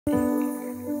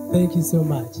Thank you so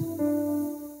much.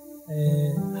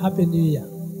 Happy New Year.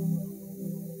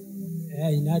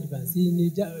 In advance.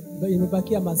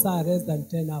 Imebakia masaa less than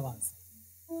 10 hours.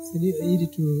 Ili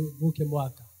tuvuke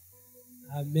mwaka.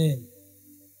 Amen.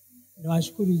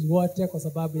 Nawashukuru wote kwa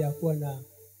sababu ya kuwa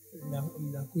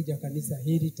mnakuja kanisa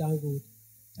hili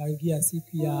tangia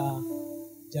siku ya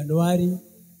Januari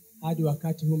hadi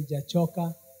wakati huu mjachoka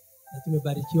na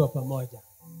tumebarikiwa pamoja.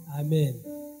 Amen.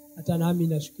 Hata nami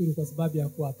nashukuru kwa sababu ya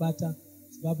kuwapata,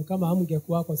 sababu kama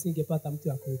hamngekuwako singepata mtu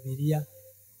ya kuhubiria.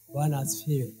 Bwana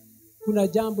asifiwe. Kuna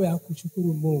jambo ya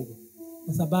kushukuru Mungu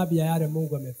kwa sababu ya yale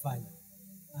Mungu amefanya.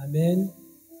 Amen.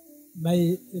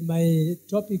 My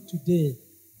topic today,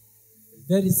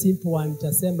 very simple one,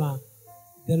 nitasema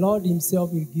the Lord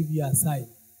himself will give you a sign.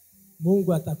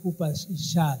 Mungu atakupa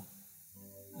ishara.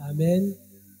 Amen.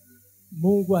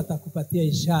 Mungu atakupatia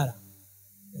ishara.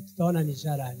 Na tutaona ni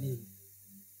ishara ya nini?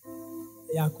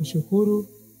 Ya kushukuru.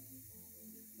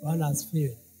 Bwana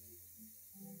asifiwe.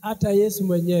 Hata Yesu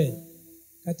mwenyewe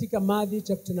katika Matthew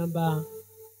chapter number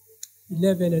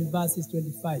 11 and verses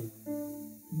 25.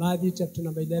 Matthew chapter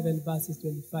number 11 verses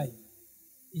 25.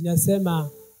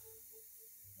 Inasema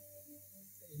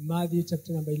Matthew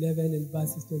chapter number 11 and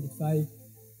verses 25.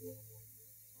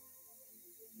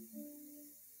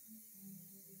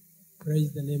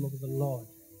 Praise the name of the Lord.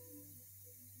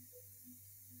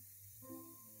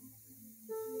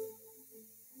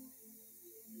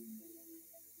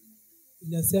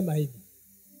 Inasema hivi.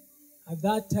 At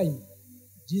that time,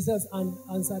 Jesus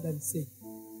answered and said,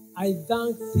 I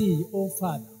thank thee, O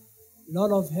Father,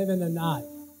 Lord of heaven and earth,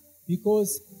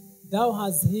 because thou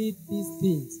hast hid these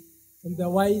things from the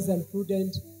wise and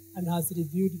prudent and hast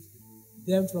revealed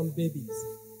them from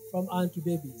unto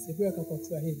babies. Sikuweka kwa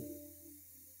Kiswahili.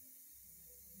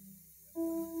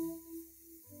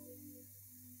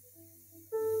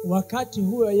 Wakati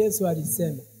huo Yesu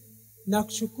alisema,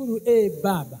 nakushukuru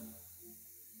Baba,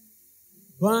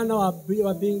 Bwana wa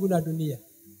mbingu na dunia,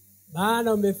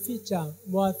 maana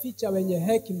umewaficha wenye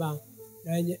hekima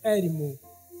na wenye elimu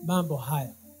mambo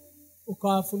haya,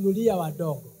 ukawafunulia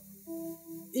wadogo.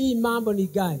 Hii mambo ni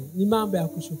gani? Ni mambo ya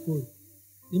kushukuru.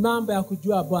 Ni mambo ya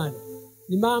kujua Bwana.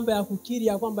 Ni mambo ya kukiri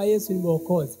ya kwamba Yesu ni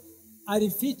Mwokozi.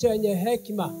 Alificha wenye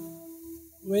hekima,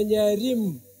 wenye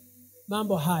elimu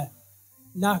mambo haya,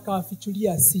 na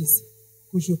akawafichulia sisi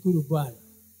kushukuru Bwana.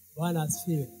 Bwana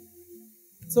asifiwe.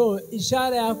 So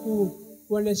ishara ya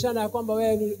kuoneshana kwamba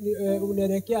wewe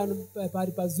unaelekea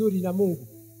pahali pazuri na Mungu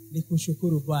ni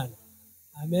kushukuru Bwana.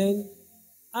 Amen.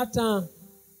 Hata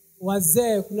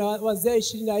wazee, kuna wazee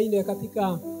 24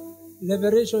 katika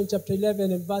Revelation chapter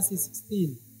 11 and verse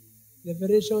 16.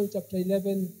 Revelation chapter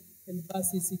 11 and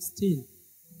verse 16.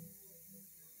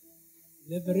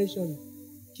 Revelation.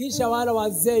 Kisha wale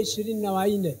wazee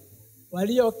 24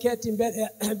 walioketi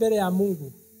mbele ya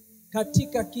Mungu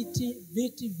katika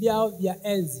viti vyao vya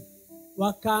enzi,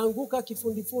 wakaanguka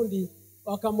kifundifundi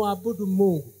wakamwabudu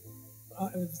Mungu.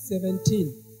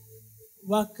 17.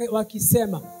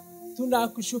 Wakisema,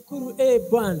 tunakushukuru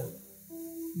Bwana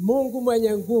Mungu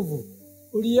mwenye nguvu,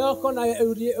 ulioko na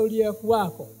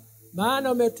uliyekuwako,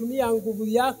 maana umetumia nguvu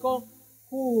yako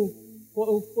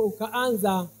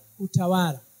ukaanza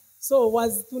utawala. So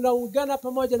tunaungana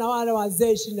pamoja na wale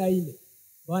wazee 24.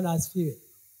 Bwana asifiwe.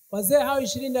 Wazee hao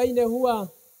 24 huwa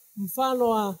mfano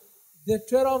wa the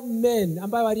 12 men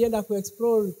ambao walienda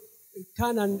kuexplore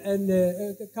Canaan and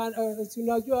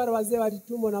tunajua wale wazee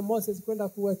walitumwa na Moses kwenda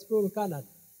kuexplore Canaan.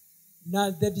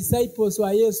 Na the disciples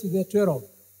wa Yesu the 12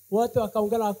 wote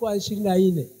wakaungana kwa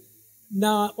 24.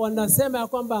 Na wanasema ya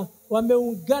kwamba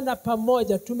wameungana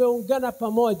pamoja, tumeungana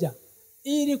pamoja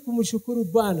ili kumshukuru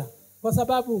Bwana kwa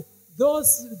sababu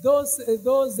those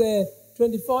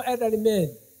 24 elderly men,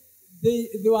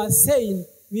 they were saying,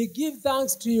 we give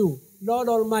thanks to you, Lord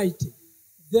Almighty,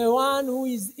 the one who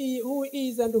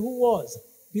is and who was,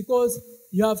 because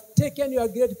you have taken your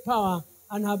great power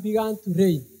and have begun to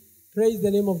reign. Praise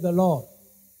the name of the Lord.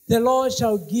 The Lord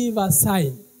shall give a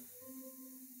sign.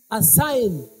 A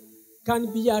sign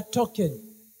can be a token.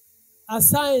 A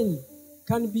sign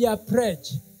can be a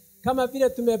pledge. Kama vile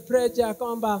tumepledge ya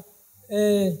kwamba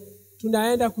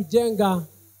tunaenda kujenga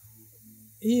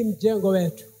hii mjengo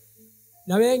wetu.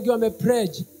 Na wengi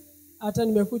wamepledge. Hata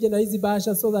nimekuja na hizi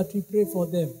bahasha so that we pray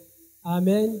for them.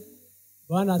 Amen.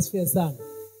 Bwana asifiwe sana.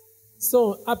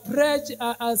 So a pledge,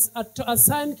 a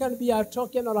sign can be a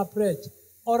token or a pledge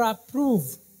or a proof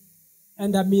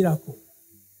and a miracle.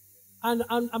 And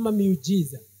a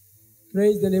miujiza.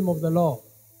 Praise the name of the Lord.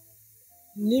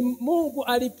 Ni Mungu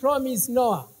alipromise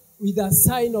Noah with a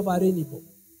sign of a rainbow.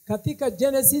 Katika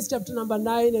Genesis chapter number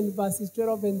 9 and verses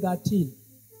 12 and 13.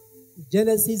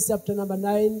 Genesis chapter number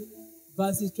 9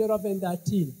 verses 12 and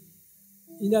 13.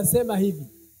 Inasema hivi.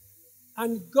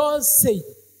 And God said,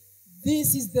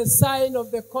 this is the sign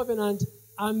of the covenant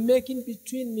I'm making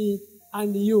between me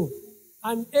and you,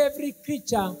 and every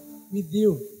creature with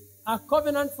you. A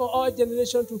covenant for all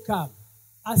generations to come.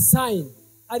 A sign.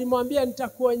 Alimwambia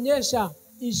nitakuonyesha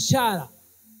ishara.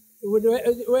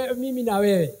 Mimi na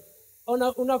wewe.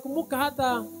 Unakumbuka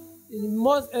hata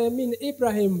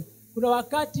Ibrahim, kuna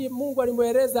wakati Mungu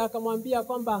alimweleza akamwambia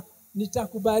kwamba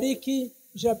nitakubariki,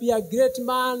 you shall be a great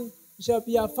man, you shall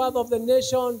be a father of the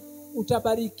nation,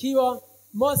 utabarikiwa.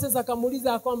 Moses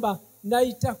akamuuliza kwamba na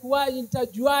itakuwaje,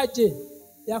 nitajuaje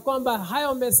ya kwamba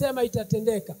hayo umesema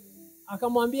itatendeka?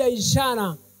 Akamwambia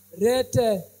ishara,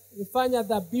 lete fanya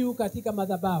dhabihu katika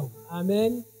madhabahu.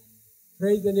 Amen.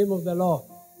 Praise the name of the Lord.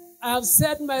 I have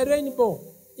set my rainbow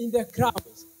in the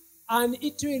clouds, and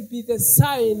it will be the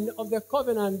sign of the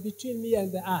covenant between me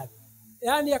and the earth.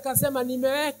 Yani akasema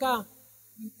nimeweka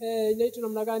inaitwa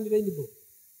namna gani rainbow?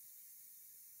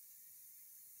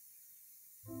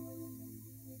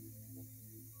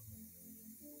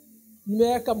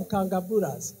 Nimeweka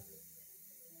mkangaburas.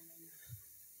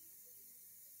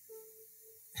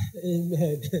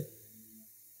 Amen.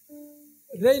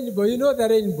 Rainbow, you know the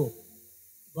rainbow.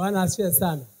 Bwana asifiwe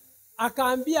sana.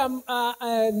 Akaambia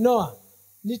Noah,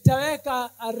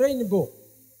 nitaweka a rainbow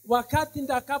wakati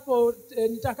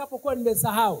nitakapokuwa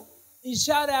nimesahau.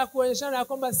 Ishara ya kuonyeshana ya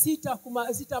kwamba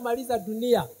sitamaliza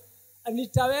dunia.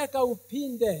 Nitaweka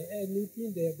upinde,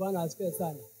 upinde, Bwana asifiwe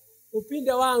sana.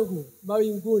 Upinde wangu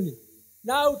mawinguni.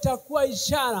 Na utakuwa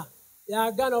ishara ya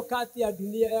agano kati ya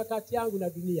dunia, kati yangu na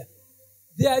dunia.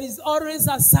 There is always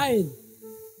a sign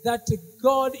that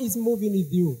God is moving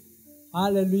with you.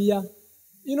 Hallelujah.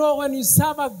 You know, when you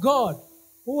serve a God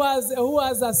who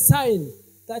has a sign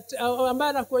that ambaye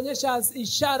anakuonyesha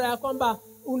ishara ya kwamba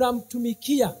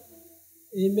unamtumikia.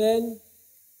 Amen.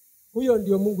 Huyo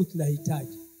ndio Mungu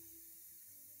tunahitaji.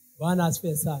 Bwana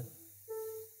asifiwe sana.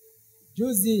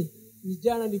 Juzi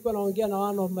jana nilikuwa naongea na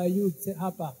one of my youth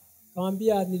hapa.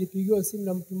 Kamwambia nilipigiwa simu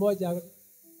na mtu mmoja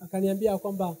akaniambia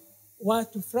kwamba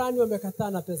watu fulani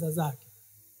wamekataa na pesa zake.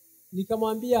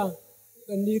 Nikamwambia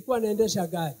nilikuwa naendesha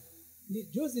gari.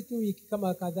 Juzi tu wiki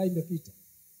kama kadhaa imepita.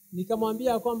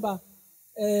 Nikamwambia kwamba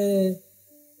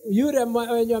yule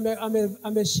mwenye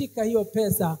ameshika hiyo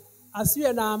pesa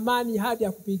asiwe na amani hadi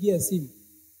akupigie simu.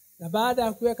 Na baada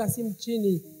ya kuweka simu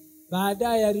chini,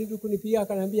 baadaye alirudi kunipigia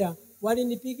akaniambia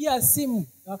walinipigia simu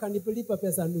wakanipa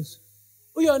pesa nusu.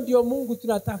 Huyo ndio Mungu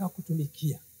tunataka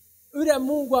kutumikia. Yule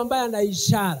Mungu ambaye ana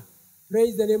ishara.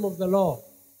 Praise the name of the Lord.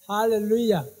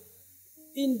 Hallelujah.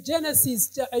 In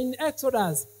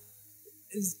Exodus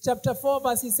chapter 4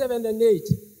 verses 7 and 8,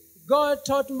 God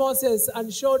taught Moses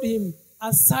and showed him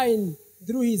a sign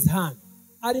through his hand.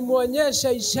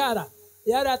 Alimuonyesha ishara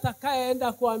yale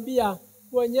atakayeenda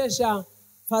kuonyesha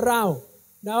Farao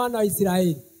na wana wa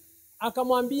Israeli.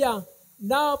 Akamwambia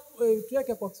nao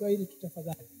tuweke kwa Kiswahili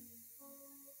tutafadhali.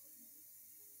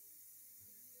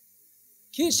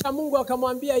 Kisha Mungu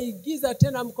akamwambia igiza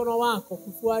tena mkono wako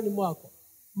kifuani mwako.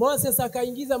 Moses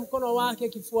akaingiza mkono wake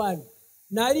kifuani.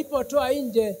 Na alipotoa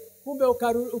nje kumbe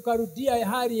ukarudia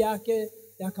hali yake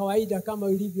ya kawaida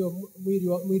kama ilivyo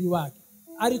mwili wake.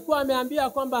 Alikuwa ameambia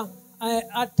kwamba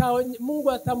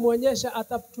Mungu atamuonyesha,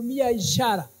 atatumia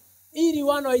ishara ili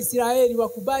wana wa Israeli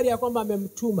wakubali ya kwamba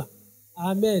amemtuma.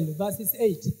 Amen. Verses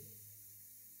 8.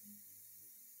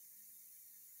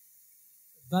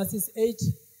 Verses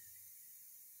 8.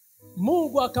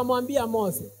 Mungu akamwambia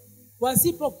Mose,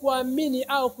 wasipokuamini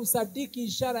au kusadiki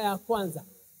ishara ya kwanza,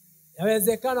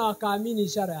 yawezekana wakaamini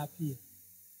ishara ya pili.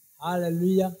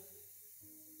 Hallelujah.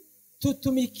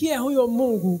 Tutumikie huyo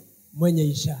Mungu mwenye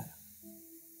ishara.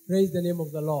 Praise the name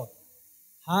of the Lord.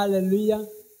 Hallelujah.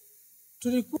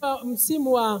 Tulikuwa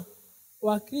msimu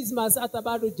wa Christmas hata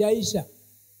bado jaisha.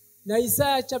 Na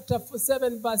Isaiah chapter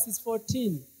 7 verses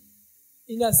 14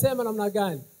 inasema namna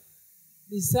gani?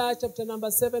 Isaiah chapter number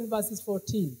 7 verses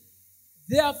 14.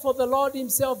 Therefore the Lord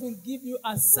himself will give you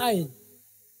a sign.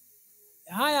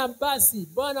 Haya basi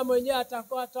Bwana mwenyewe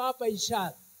atawapa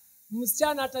ishara.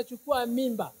 Msichana atachukua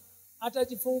mimba,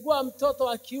 atajifungua mtoto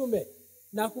wa kiume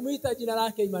na kumuita jina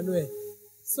lake Emmanuel.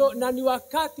 So na ni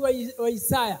wakati wa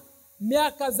Isaya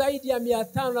miaka zaidi ya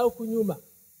 500 na huku nyuma.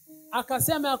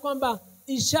 Akasema ya kwamba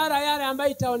ishara yale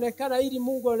ambayo itaonekana ili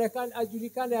Mungu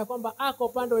ajulikane ya kwamba ako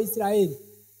upande wa Israeli.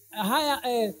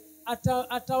 Haya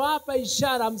atawapa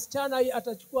ishara, msichana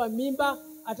atachukua mimba,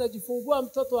 atajifungua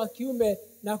mtoto wa kiume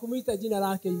na kumuita jina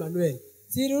lake Emmanuel.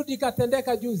 Sirudi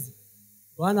katendeka juzi.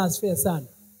 Bwana asifiwe sana.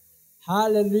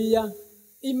 Hallelujah.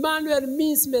 Emmanuel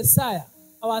means Messiah,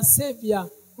 our Savior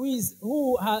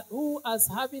who has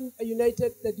having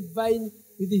united the divine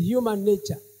with the human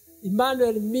nature.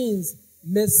 Emmanuel means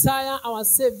Messiah, our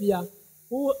Savior,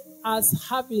 who has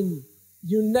having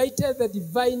united the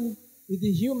divine with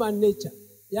the human nature.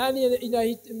 Yani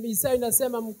Messiah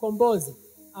inasema mkombozi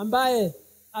ambaye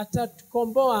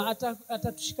atatukomboa,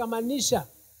 atatushikamanisha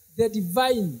the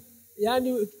divine,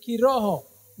 yani kiroho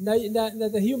na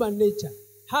the human nature.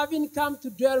 Having come to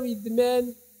dwell with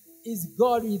men is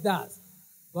God with us.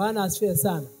 Bwana asifiwe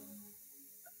sana.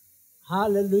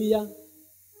 Hallelujah.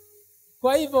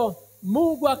 Kwa hivyo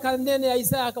Mungu akanena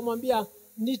Isaya akamwambia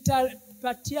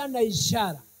nitapatia na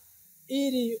ishara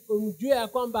ili umjue ya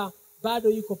kwamba bado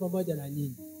yuko pamoja na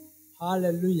nyinyi.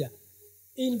 Hallelujah.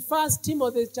 In 1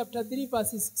 Timothy chapter 3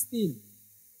 verse 16.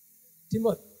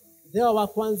 Timotheo wa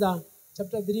kwanza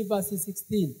chapter 3 verse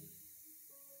 16.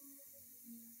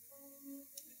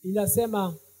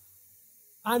 Inasema,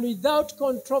 and without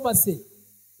controversy,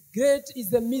 great is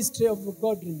the mystery of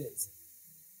godliness.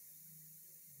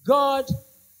 God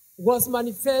was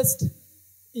manifest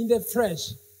in the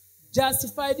flesh,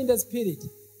 justified in the spirit,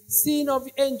 seen of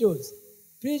angels,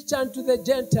 preached unto the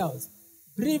Gentiles,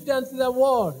 believed unto the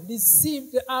world,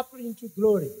 received up into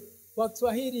glory. Kwa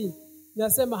Kiswahili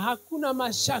nasema hakuna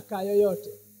mashaka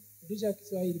yoyote. Rudisha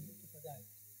Kiswahili tafadhali.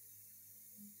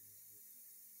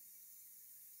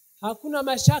 Hakuna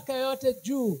mashaka yoyote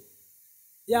juu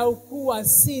ya ukuu wa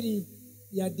siri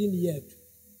ya dini yetu.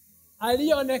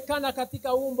 Alionekana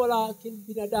katika umbo la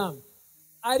binadamu,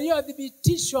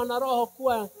 aliyodhibitishwa na Roho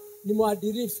kuwa ni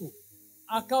mwadilifu,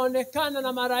 akaonekana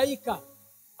na malaika,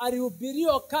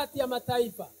 alihubiriwa kati ya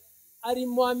mataifa,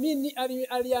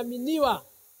 aliaminiwa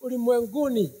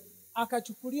ulimwenguni,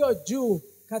 akachukuliwa juu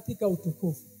katika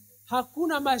utukufu.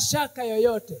 Hakuna mashaka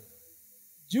yoyote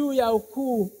juu ya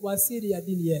ukuu wa siri ya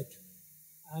dini yetu.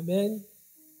 Amen.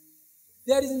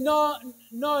 There is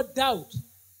no doubt,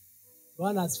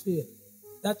 Bwana asifiwe,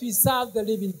 that we serve the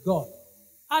living God.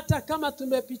 Hata kama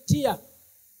tumepitia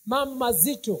mambo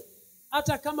mazito,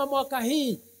 hata kama mwaka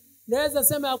hii naweza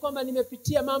sema ya kwamba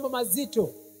nimepitia mambo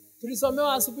mazito.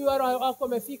 Tulisomewa asubuhi wako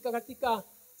wamefika katika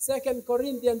 2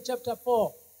 Corinthians chapter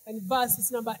 4 and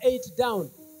verses number 8 down.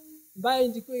 Ambaye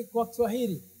ndiko kwa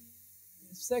Kiswahili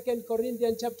 2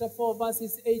 Corinthians chapter 4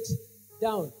 verses 8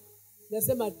 down.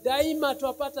 Nasema daima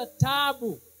tuwapata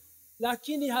taabu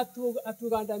lakini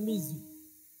hatugandamizwi.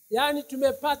 Yani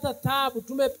tumepata taabu,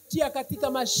 tumepitia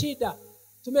katika mashida,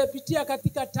 tumepitia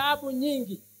katika taabu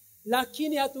nyingi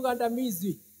lakini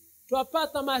hatugandamizwi.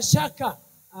 Tuwapata mashaka,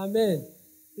 amen,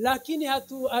 lakini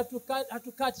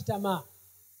hatukati tamaa.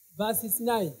 Verses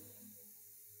 9.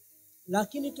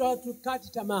 Lakini hatukati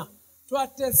tamaa.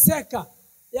 Tuateseka,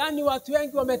 yani watu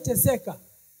wengi wameteseka.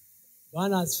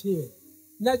 Bwana asifiwe.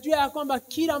 Najua ya kwamba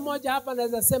kila mmoja hapa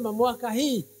anaweza sema mwaka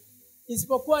hii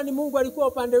isipokuwa ni Mungu alikuwa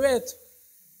upande wetu,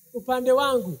 upande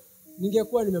wangu,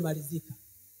 ningekuwa nimemalizika.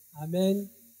 Amen.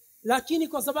 Lakini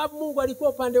kwa sababu Mungu alikuwa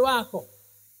upande wako,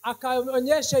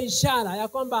 akaonyesha ishara ya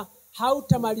kwamba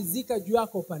hautamalizika juu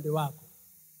yako upande wako.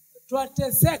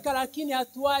 Tuateseka lakini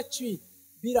hatuachwi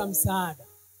bila msaada.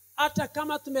 Hata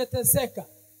kama tumeteseka,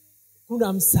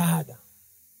 kuna msaada.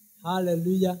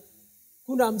 Hallelujah.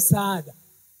 Kuna msaada.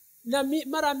 Na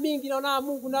mara mingi naona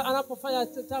Mungu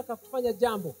anapotaka kufanya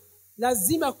jambo,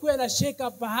 lazima kuwe na shake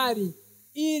up bahari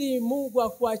ili Mungu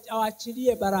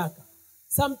awachilie baraka.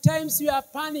 Sometimes we are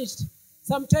punished.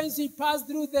 Sometimes we pass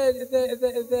through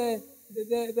the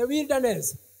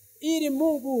wilderness.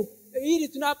 Ili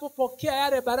tunapopokea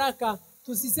yale baraka,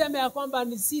 tusiseme ya kwamba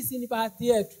ni sisi, ni bahati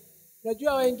yetu.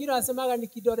 Najua wengine wasemaga ni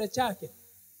kidole chake.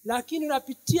 Lakini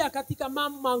unapitia katika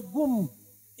mambo magumu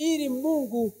ili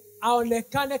Mungu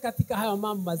aonekane katika hayo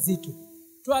mambo mazito.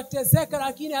 Tuateseka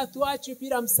lakini hatuachi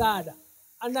bila msaada.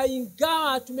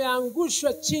 Anaingawa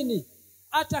tumeangushwa chini,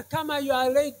 hata kama you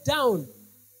are laid down,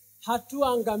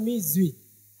 hatuangamizwi,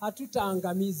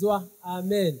 hatutaangamizwa.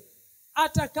 Amen.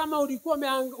 Hata kama ulikuwa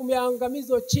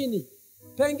umeangamizwa chini,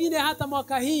 pengine hata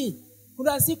mwaka hii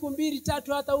kuna siku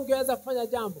 2-3 hata ungeweza kufanya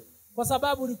jambo kwa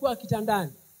sababu ulikuwa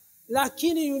kitandani.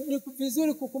 Lakini ni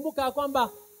vizuri kukumbuka kwamba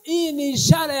hii ni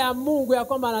ishara ya Mungu ya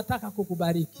kwamba anataka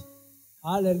kukubariki.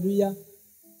 Hallelujah.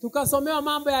 Tukasomewa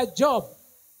mambo ya Job.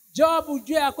 Job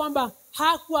ujue ya kwamba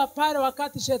hakuwa pale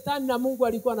wakati shetani na Mungu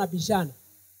alikuwa anabishana.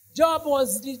 Job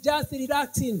was just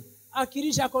relaxing,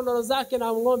 akilisha kondoo zake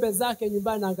na ng'ombe zake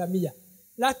nyumbani na ngamia.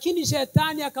 Lakini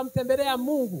shetani akamtembelea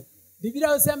Mungu. Biblia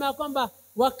inasema kwamba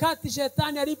wakati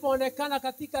shetani alipoonekana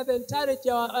katika the entirety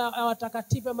ya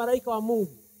watakatifu malaika wa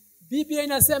Mungu, Biblia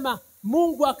inasema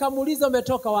Mungu akamuuliza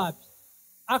umetoka wapi?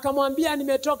 Akamwambia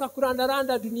nimetoka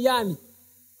kurandaranda duniani.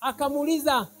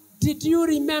 Akamuuliza did you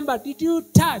remember, did you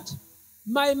touch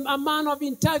a man of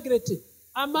integrity,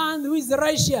 a man who is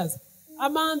righteous, a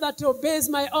man that obeys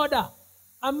my order,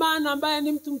 a man ambaye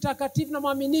ni mtu mtakatifu na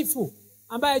mwaminifu,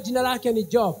 ambaye jina lake ni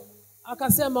Job.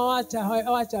 Akasema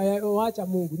wacha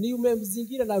Mungu, ni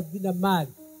umemzingira na mali.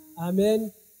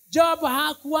 Amen. Job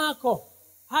hakuwako,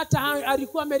 hata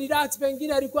alikuwa amerelax,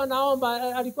 pengine alikuwa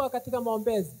naomba, alikuwa katika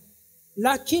maombezi,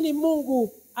 lakini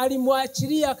Mungu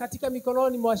alimwachilia katika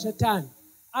mikononi mwa shetani.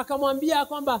 Akamwambia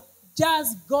kwamba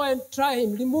just go and try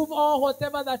him, remove all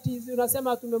whatever that is,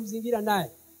 unasema tumemzingira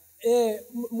naye,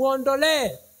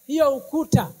 muondolee hiyo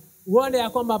ukuta, uone ya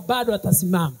kwamba bado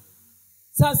atasimama.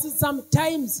 Sasa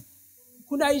sometimes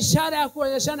kuna ishara ya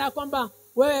kuonyeshana kwamba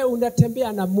wewe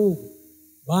unatembea na Mungu.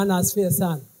 Bwana asifiwe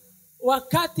sana.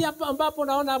 Wakati ambapo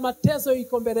unaona mateso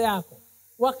iko mbele yako,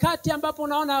 wakati ambapo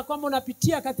unaona kwamba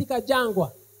unapitia katika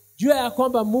jangwa, jua ya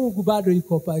kwamba Mungu bado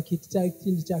yuko pa kiti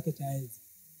chake cha enzi,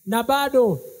 na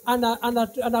bado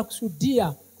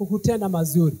anakusudia kukutenda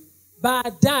mazuri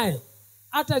baadaye.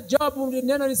 Hata Job,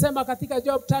 neno lisema katika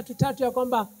Job 3:3 ya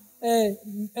kwamba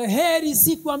heri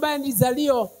siku ambayo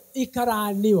nilizalio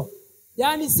ikaraaniwa.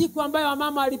 Yaani siku ambayo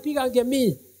mama alipiga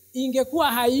ngemii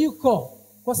ingekuwa hayuko,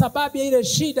 kwa sababu ya ile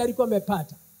shida alikuwa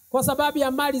amepata, kwa sababu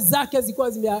ya mali zake zilikuwa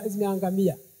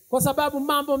zimeangamia, kwa sababu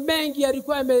mambo mengi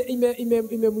yalikuwa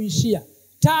imemuishia,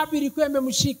 tabu ilikuwa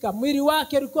imemshika, mwili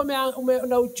wake ulikuwa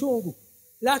na uchungu.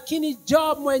 Lakini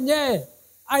Job mwenyewe,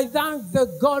 I thank the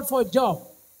God for Job.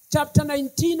 Chapter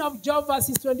 19 of Job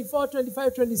verses 24, 25,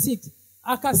 26.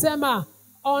 Akasema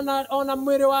ona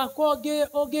mwili wako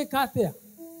oge katea,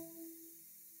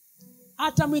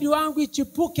 hata mwili wangu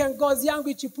ichipuke, ngozi yangu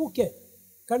ichipuke.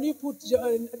 Can you put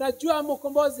najua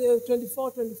Mkombozi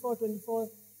 24.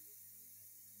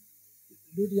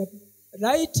 Rudi hapo.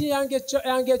 Laiti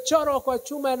angechorwa kwa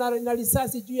chuma na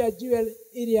risasi juu ya jiwe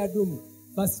ili yadumu.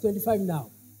 Verse 25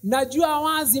 now. Najua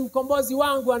wazi mkombozi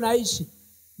wangu anaishi,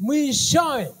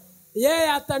 mwishowe yeye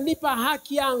atanipa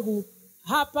haki yangu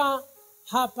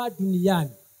hapa duniani.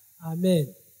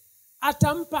 Amen.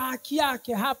 Atampa haki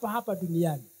yake hapa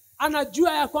duniani.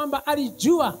 Anajua ya kwamba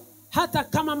alijua hata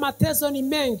kama mateso ni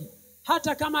mengi,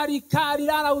 hata kama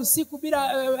alilala usiku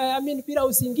bila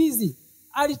usingizi,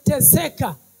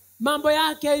 aliteseka, mambo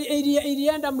yake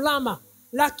ilienda mlama,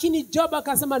 lakini Job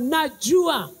akasema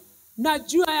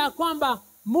najua ya kwamba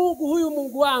Mungu huyu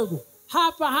Mungu wangu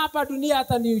hapa dunia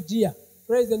ataniujia.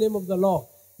 Praise the name of the Lord.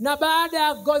 Na baada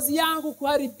ya ngozi yangu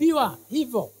kuharibiwa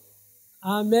hivyo,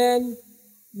 amen,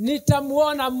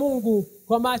 nitamuona Mungu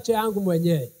kwa macho yangu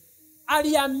mwenyewe.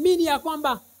 Aliamini ya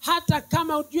kwamba hata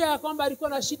kama ujue ya kwamba alikuwa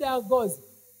na shida ya ngozi,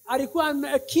 alikuwa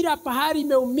kila pahali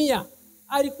imeumia,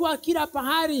 alikuwa kila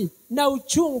pahali na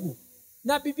uchungu.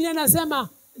 Na Biblia inasema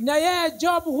na yeye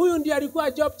Job huyu ndiye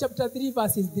alikuwa Job chapter 3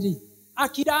 verses 3.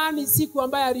 Akilaani siku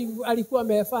ambayo alikuwa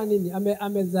amefanya nini,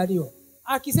 amezaliwa.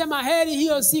 Akisema heri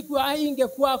hiyo siku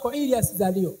ingekuwako ili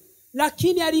asizaliwe.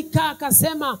 Lakini alikaa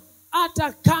akasema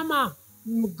hata kama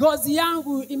ngozi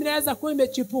yangu inaweza kuwa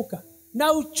imechipuka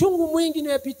na uchungu mwingi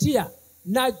nimepitia,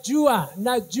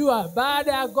 najua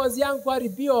baada ya ngozi yangu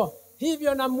kuharibiwa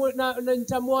hivyo na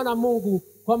nitamuona Mungu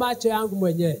kwa macho yangu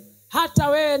mwenyewe. Hata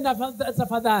wewe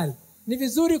tafadhali, ni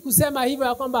vizuri kusema hivyo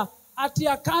ya kwamba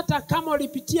hata kama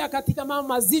ulipitia katika mambo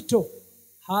mazito,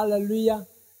 haleluya,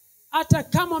 hata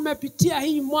kama umepitia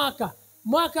hii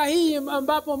mwaka hii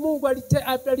ambapo Mungu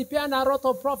alipeana a lot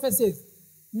of prophecies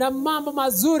na mambo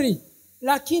mazuri,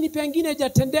 lakini pengine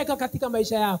hajatendeka katika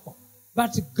maisha yako,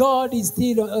 but God is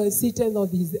still sitting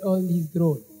on his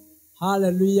throne.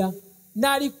 Hallelujah.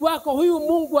 Na alikuwako huyu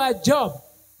Mungu wa Job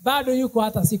bado yuko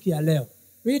hata siku ya leo.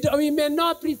 We may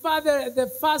not prefer the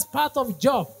first part of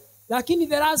Job, lakini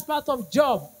the last part of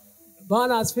Job,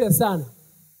 Bwana asifiwe sana,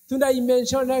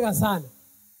 tunaimentionega sana.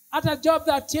 Hata Job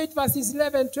 38 verses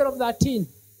 11, 12, 13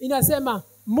 inasema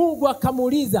Mungu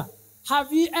akamuuliza,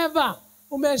 have you ever,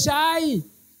 umeshawahi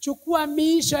chukua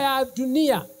miisho ya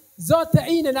dunia zote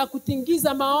ine na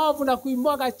kutingiza maovu na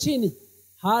kuimwaga chini?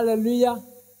 Hallelujah.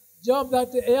 Job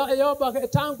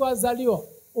tangu azaliwa,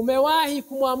 umewahi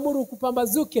kumwamuru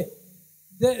kupambazuke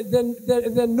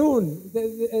the noon,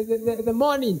 the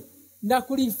morning, na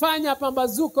kulifanya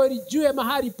pambazuko ilijue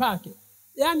mahali pake?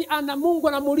 Yani Mungu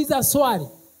anamuuliza swali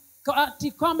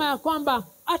kama ya kwamba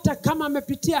hata kama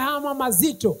amepitia haya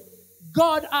mazito,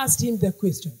 God asked him the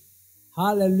question.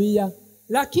 Hallelujah.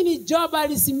 Lakini Job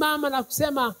alisimama na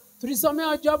kusema,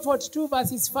 tulisomea Job 42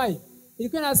 verses 5.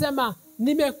 Ilikuwa inasema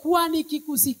nimekuwa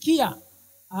nikikusikia.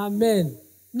 Amen.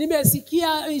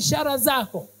 Nimesikia ishara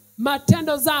zako,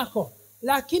 matendo zako,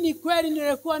 lakini kweli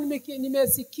nilikuwa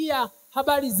nimesikia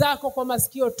habari zako kwa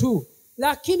masikio tu,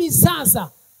 lakini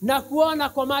sasa nakuona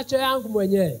kwa macho yangu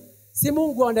mwenyewe. Si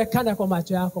Mungu aonekane kwa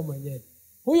macho yako mwenyewe.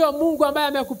 Huyo Mungu ambaye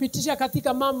amekupitisha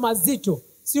katika mambo mazito,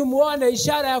 si umuone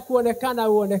ishara ya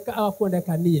kuonekana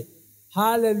kuonekanie.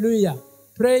 Hallelujah.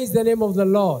 Praise the name of the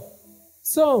Lord.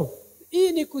 So,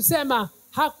 hii ni kusema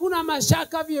hakuna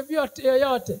mashaka vyovyote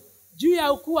yoyote juu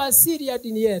ya ukuu asili ya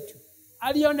dini yetu.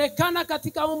 Alionekana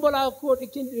katika umbo la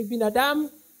binadamu,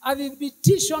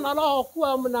 alithibitishwa na Roho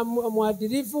kuwa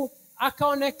mwadilifu,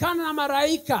 akaonekana na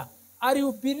malaika,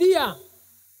 alihubiria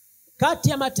kati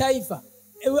ya mataifa,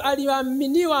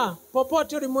 aliaminiwa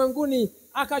popote ulimwenguni,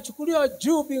 akachukuliwa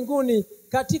juu mbinguni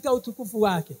katika utukufu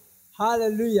wake.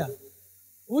 Hallelujah.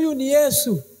 Huyu ni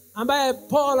Yesu ambaye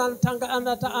Paul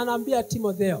anaambia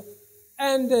Timotheo.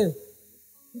 And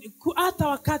hata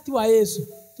wakati wa Yesu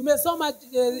tumesoma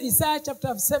Isaiah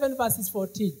chapter 7 verses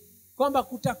 14 kwamba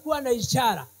kutakuwa na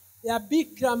ishara ya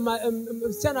bikira,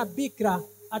 msichana bikira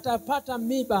atapata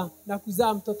mimba na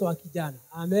kuzaa mtoto wa kijana.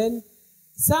 Amen.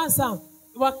 Sasa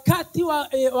wakati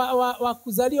wa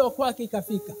kuzaliwa kwake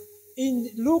ikafika.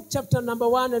 In Luke chapter number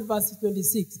 1 and verse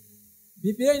 26,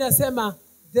 Biblia inasema,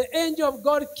 the angel of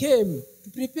God came to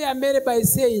prepare Mary by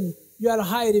saying, you are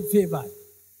highly favored.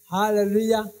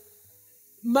 Hallelujah.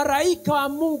 Malaika wa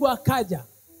Mungu akaja,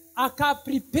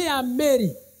 akaprepare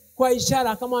Mary kwa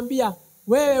ishara, akamwambia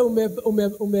wewe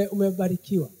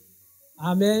umebarikiwa.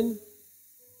 Amen.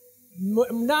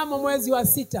 Mnamo mwezi wa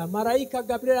 6, malaika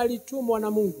Gabriel alitumwa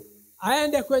na Mungu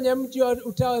aende kwenye mji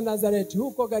utao Nazareti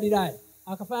huko Galilaya.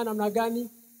 Akafanya namna gani?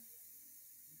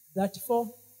 34.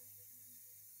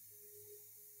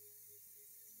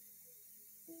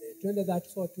 Twende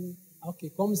 34 tu. Okay.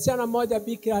 Kwa msichana mmoja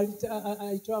bikira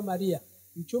aitwa Maria,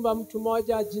 mchumba mtu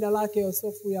mmoja jina lake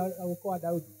Yosefu ya ukoo wa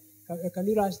Daudi. Can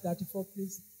you rush 34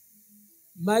 please?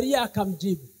 Maria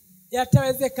akamjibu,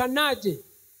 yatawezekanaje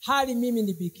hali mimi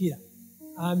ni bikira?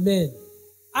 Amen.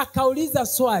 Akauliza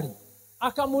swali,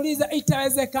 akamuuliza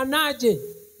itawezekanaje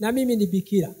na mimi ni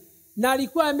bikira? Na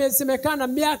alikuwa amesemekana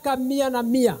miaka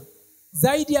 100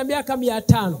 zaidi ya miaka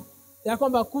 500 ya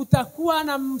kwamba kutakuwa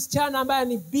na msichana ambaye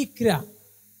ni bikira,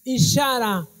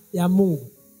 ishara ya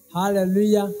Mungu.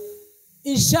 Hallelujah.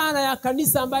 Ishara ya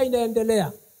kanisa ambayo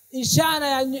inaendelea,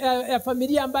 ishara ya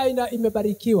familia ambayo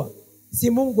imebarikiwa. Si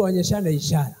Mungu aonyeshana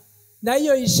ishara, na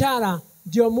hiyo ishara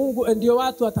ndio Mungu, ndio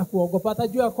watu watakuogopa,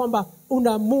 atajua kwamba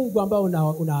una Mungu ambao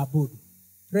unaabudu.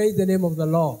 Praise the name of the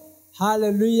Lord.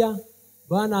 Hallelujah.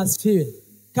 Bwana asifiwe.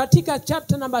 Katika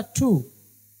chapter number 2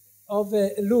 of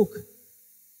Luke,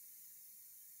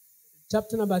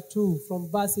 chapter number 2 from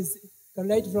verses, can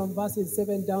read from verses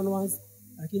 7 downwards,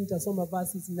 lakini tasoma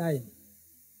verses 9,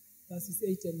 verses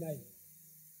 8 and 9.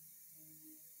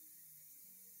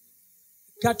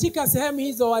 Katika sehemu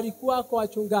hizo walikuwa kwa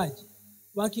wachungaji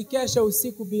wakikesha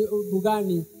usiku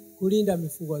bugani kulinda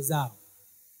mifugo zao.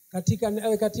 Katika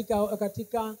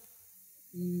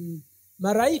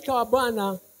malaika wa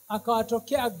Bwana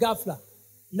akawatokea ghafla,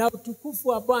 na utukufu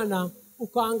wa Bwana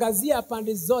ukaangazia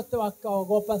pande zote,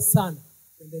 wakaogopa sana.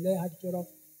 Endelea hadi 12.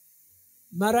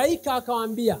 Malaika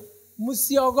akawaambia,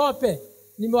 msiogope,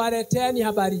 nimewaleteeni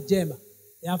habari njema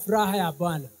ya furaha ya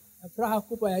Bwana,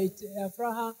 ya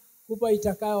furaha kubwa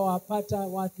itakayowapata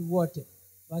watu wote.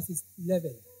 Verses 11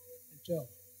 and 12.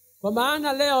 Kwa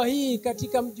maana leo hii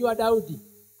katika mji wa Daudi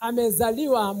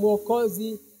amezaliwa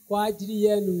Mwokozi kwa ajili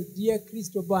yenu, ndiye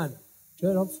Kristo Bwana.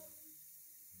 12.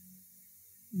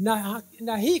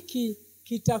 Na hiki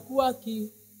kitakuwa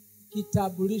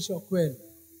kitambulisho kwenu.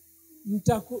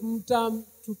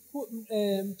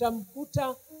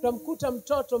 Mtamkuta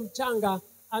mtoto mchanga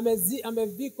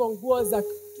amevikwa nguo za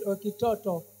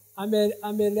kitoto,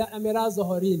 amelazwa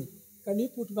horini. Can you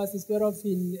put verses 12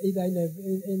 in either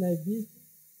NIV?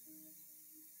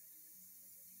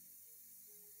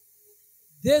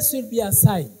 This will be a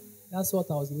sign. That's what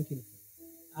I was looking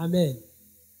for. Amen.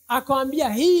 Akamwambia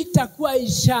hii itakuwa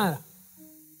ishara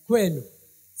kwenu.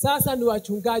 Sasa ni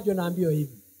wachungaji wanaambiwa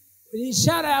hivi.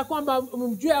 Ishara ya kwamba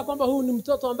mjue ya kwamba huyu ni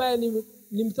mtoto ambaye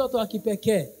ni mtoto wa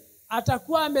kipekee.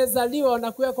 Atakuwa amezaliwa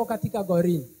na kuwekwa katika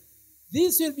gorini.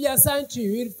 This will be a sign to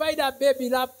you. You will find a baby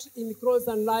wrapped in cloths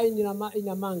and lying in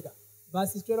a manger.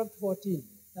 Verses 12 to 14,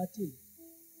 13.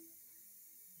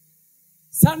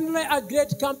 Suddenly a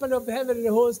great company of heavenly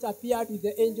hosts appeared with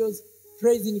the angels,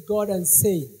 praising God and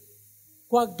saying.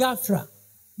 Kwa ghafla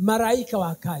malaika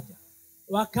wakaja,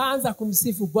 wakaanza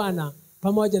kumsifu Bwana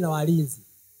pamoja na walinzi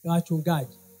na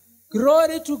wachungaji.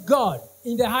 Glory to God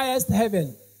in the highest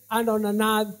heaven, and on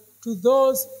earth to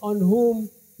those on whom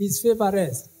his favor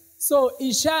rests. So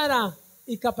ishara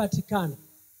ikapatikana.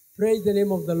 Praise the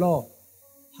name of the Lord.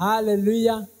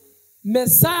 Hallelujah.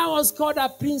 Messiah was called a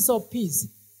Prince of Peace.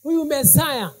 Huyu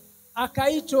Messiah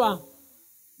akaitwa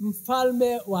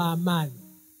mfalme wa amani.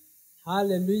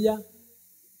 Hallelujah.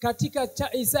 Katika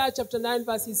Isaiah chapter 9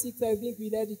 verse 6, I think we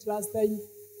read it last time.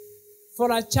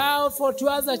 For to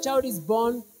us a child is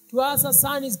born, to us a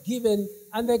son is given,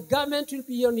 and the government will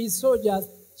be on his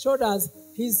shoulders.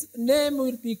 His name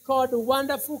will be called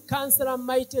Wonderful Counselor,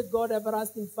 Mighty God,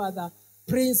 Everlasting Father,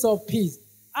 Prince of Peace.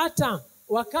 Hata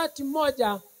wakati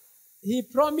mmoja, he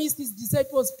promised his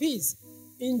disciples peace.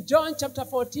 In John chapter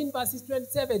 14 verses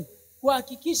 27,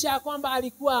 kuhakikisha kwamba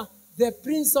alikuwa the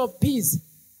Prince of Peace.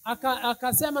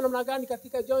 Akasema namna gani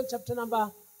katika John chapter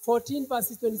number 14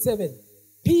 verses 27?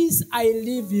 Peace I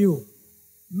leave you.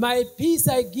 My peace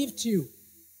I give to you.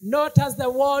 Not as the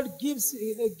world gives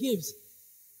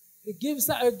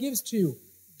to you.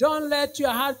 Don't let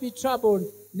your heart be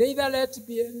troubled, neither let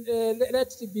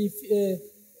it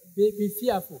be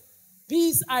fearful.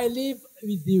 Peace I leave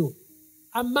with you.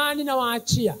 Amani na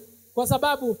waachia. Kwa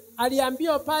sababu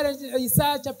aliambiwa pale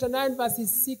Isaiah chapter 9 verse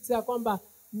 6 ya kwamba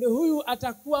huyu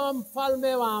atakuwa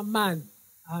mfalme wa amani.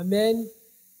 Amen.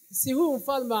 Si huyu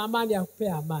mfalme wa amani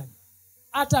akupea amani.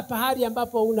 Hata pahali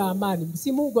ambapo una amani,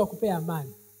 si Mungu akupea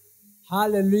amani.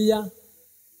 Hallelujah.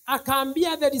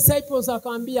 Akaambia the disciples,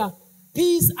 akaambia,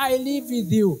 peace I leave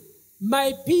with you.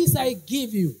 My peace I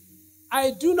give you.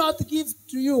 I do not give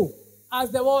to you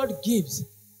as the world gives.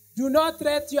 Do not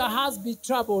let your hearts be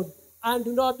troubled and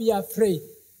do not be afraid.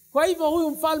 Kwa hivyo huyu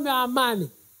mfalme wa amani,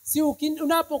 si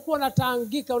unapokuwa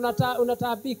unataangika,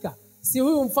 unataabika, si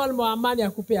huyu mfalme wa amani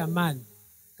akupe amani.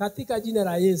 Katika jina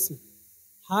la Yesu.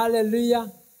 Hallelujah.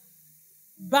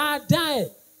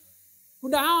 Baadaye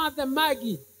kuna hawa the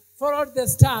magi followed the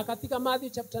star katika Matthew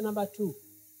chapter number 2.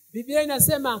 Biblia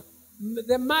inasema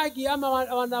the magi ama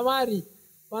wanawari,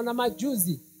 wana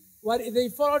majuzi, they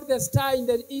followed the star in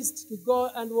the east to go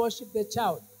and worship the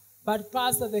child, but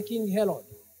passed the King Herod.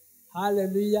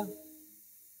 Hallelujah.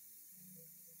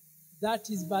 That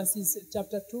is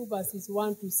chapter 2 verses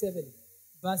 1 to 7.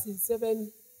 Verses 7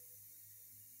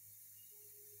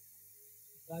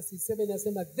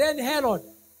 inasema, then Herod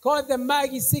called the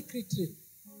magi secretly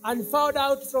and found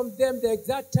out from them the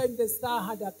exact time the star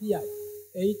had appeared.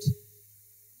 8.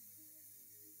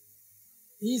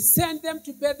 He sent them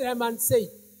to Bethlehem and said,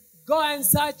 go and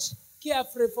search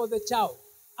carefully for the child.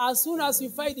 As soon as you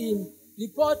find him,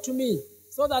 report to me,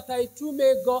 so that I too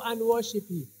may go and worship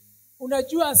him.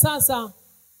 Unajua sasa,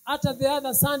 hata the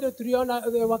other Sunday tuliona,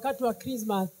 wakati wa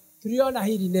Christmas, tuliona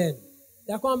hili neno.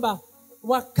 Ya kwamba,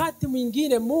 wakati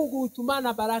mwingine Mungu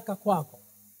hutumana baraka kwako.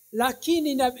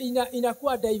 Lakini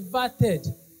inakuwa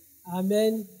diverted.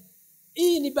 Amen.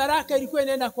 Hii ni baraka ilikuwa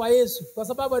inaenda kwa Yesu. Kwa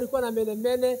sababu alikuwa na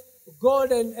menemene,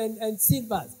 gold and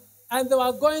silver. And they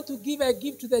were going to give a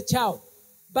gift to the child.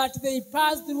 But they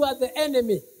passed through the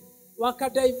enemy.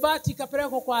 Wakadivert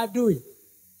ikapelekwa kwa adui.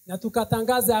 Na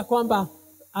tukatangaza ya kwamba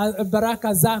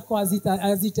baraka zako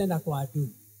hazitaenda kwa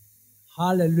adui.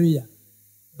 Hallelujah.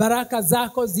 Baraka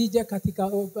zako zije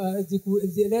katika,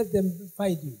 let them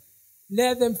find you.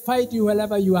 Let them find you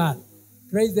wherever you are.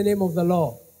 Praise the name of the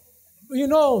Lord. You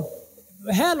know,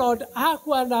 Herod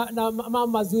hakuwa na mambo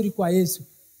mazuri kwa Yesu.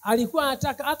 Alikuwa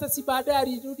anataka, hata si baadaye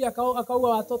alirudi akaua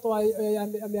watoto wa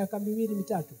miaka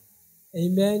 2-3.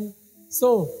 Amen.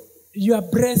 So, your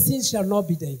blessings shall not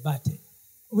be diverted.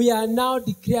 We are now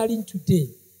declaring today,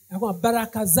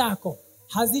 baraka zako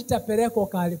hazitapelekwa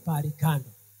pahali kando.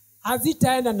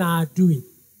 Hazitaenda na adui.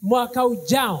 Mwaka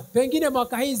ujao, pengine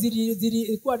mwaka hii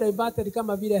zilikuwa diverted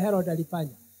kama vile Herod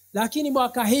alifanya. Lakini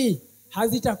mwaka hii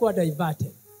hazitakuwa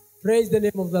diverted. Praise the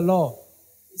name of the Lord.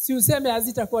 Si useme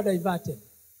hazitakuwa diverted.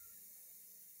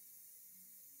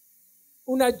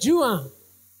 Unajua,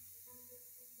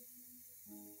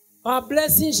 our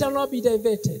blessing shall not be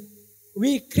diverted.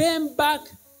 We claim back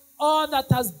all that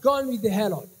has gone with the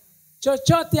Herod.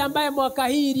 Chochote ambaye mwaka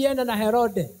hii ilienda na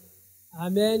Herode.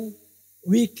 Amen.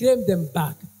 We claim them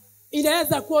back.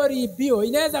 Inaweza kuwa ulibio,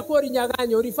 inaweza kuwa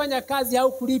ulinyang'anywa, ulifanya kazi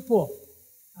au kulipwa.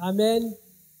 Amen.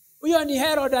 Huyo ni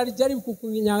Herod alijaribu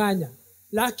kukunyang'anya.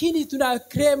 Lakini tuna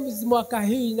claim mwaka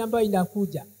hii ambayo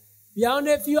inakuja. We are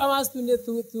only a few hours to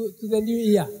the new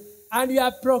year. And we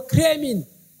are proclaiming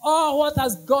all what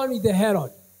has gone with the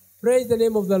Herod. Praise the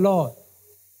name of the Lord.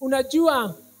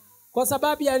 Unajua, kwa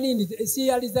sababu ya nini?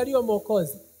 Si alizaliwa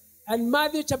Mwokozi. And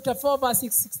Matthew chapter 4 verse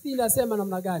 16 nasema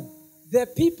namna gani? The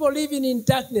people living in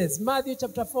darkness, Matthew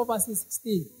chapter 4 verse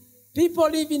 16. People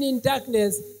living in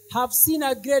darkness have seen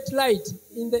a great light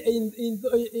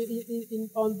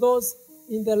on those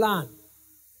in the land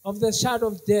of the shadow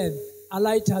of death. A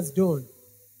light has dawned.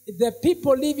 The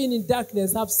people living in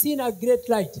darkness have seen a great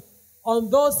light. On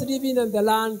those living in the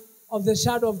land of the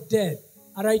shadow of death,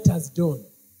 a light has dawned.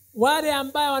 Wale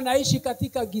ambao wanaishi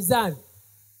katika gizani,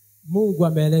 Mungu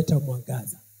ameleta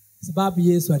mwangaza. Sababu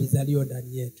Yesu alizaliwa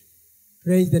ndani yetu.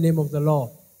 Praise the name of the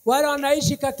Lord. Wale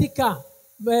wanaishi katika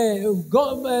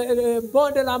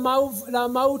bonde la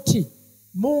mauti,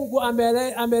 Mungu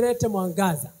ameleta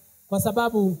mwangaza. Kwa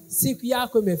sababu siku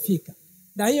yako imefika.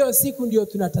 Na hiyo siku ndio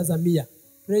tunatazamia.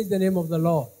 Praise the name of the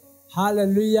Lord.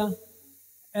 Hallelujah.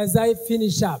 As I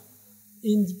finish up,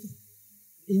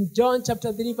 in John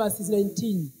chapter 3 verses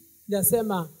 19,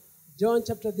 inasema, John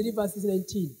chapter 3 verses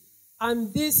 19,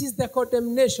 and this is the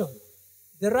condemnation.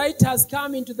 The light has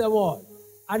come into the world,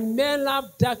 and men love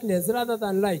darkness rather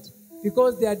than light,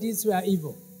 because their deeds were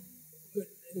evil.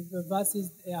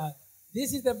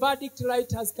 This is the verdict: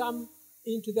 light has come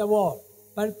into the world,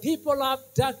 but people love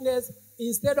darkness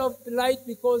instead of light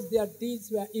because their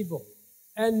deeds were evil.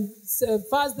 And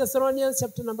 1 Thessalonians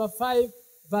chapter number 5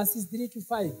 verses 3 to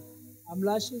 5. I'm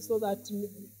rushing so that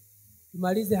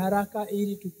tumalize haraka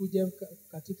ili tukuje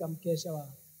katika mkesha wa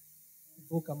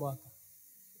kuvuka mwaka.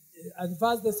 And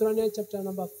 1 Thessalonians chapter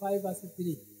number 5 verse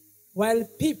 3. While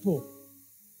people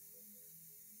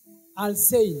are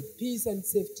saying peace and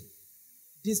safety,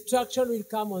 destruction will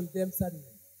come on them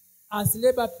suddenly, as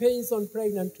labor pains on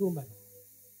pregnant women.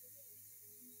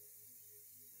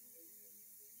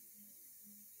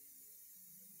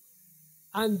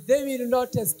 And they will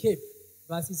not escape.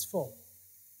 Verses 4.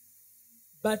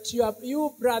 But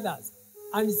you brothers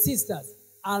and sisters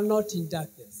are not in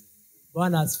darkness.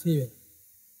 Bwana asifiwe.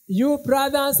 You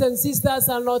brothers and sisters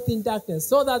are not in darkness,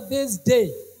 so that this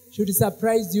day should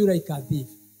surprise you like a thief.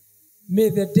 May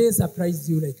the day surprise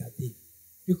you like a thief,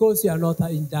 because you are not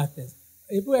in darkness.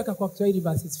 Hebu weka kwa Kiswahili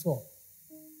verses 4.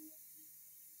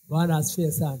 Bwana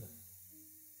asifiwe sana.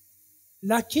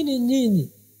 Lakini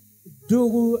nyinyi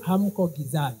ndugu hamko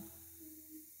gizani.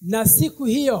 Na siku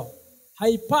hiyo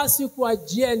haipaswi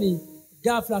kuwajieni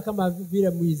ghafla kama vile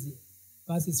mwizi.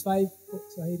 Verses 5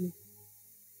 Kiswahili.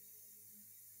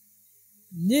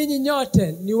 Nyinyi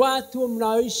nyote ni watu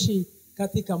mnaoishi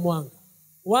katika mwanga.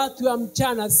 Watu wa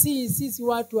mchana, sisi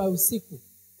watu wa usiku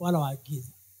wala wa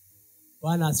giza.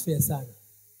 Bwana asifiwe sana.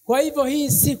 Kwa hivyo hii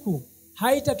siku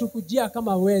haitatukujia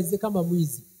kama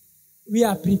mwizi. We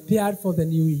are prepared for the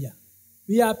new year.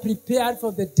 We are prepared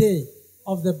for the day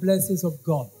of the blessings of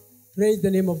God. Praise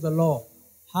the name of the Lord.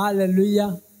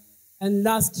 Hallelujah. And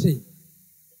lastly,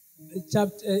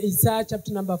 Isaiah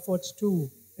chapter number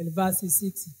 42 and verses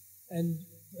 6 and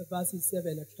verses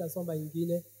 7. Tutasoma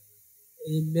ingine.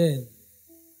 Amen.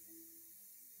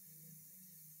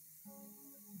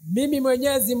 Mimi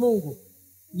Mwenyezi Mungu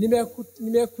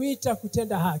nimekuita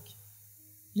kutenda haki.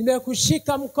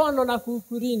 Nimekushika mkono na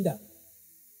kukulinda.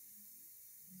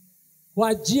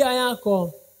 Kwa njia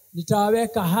yako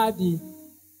nitawaweka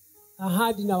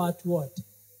ahadi na watu wote.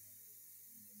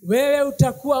 Wewe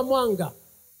utakuwa mwanga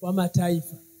wa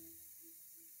mataifa.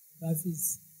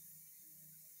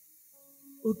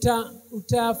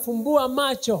 Utafumbua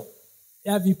macho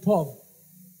ya vipofu.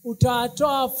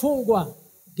 Utawatoa wafungwa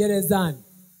gerezani.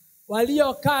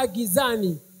 Waliokaa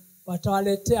gizani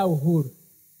watawaletea uhuru.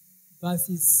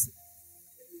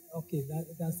 Okay,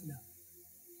 that's enough.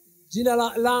 Jina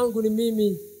langu ni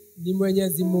mimi ni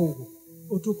Mwenyezi Mungu.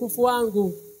 Utukufu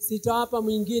wangu sitawapa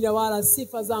mwingine, wala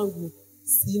sifa zangu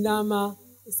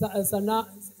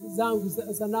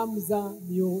sanamu za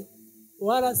miungu.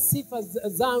 Wala sifa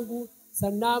zangu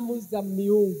sanamu za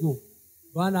miungu.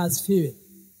 Bwana asifiwe.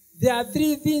 There are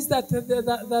three things that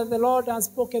the Lord has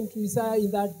spoken to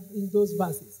Isaiah in those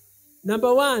verses.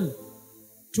 Number 1,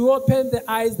 to open the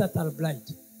eyes that are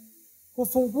blind.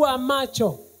 Kufungua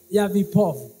macho ya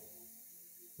vipofu.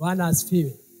 Bwana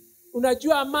asifiwe.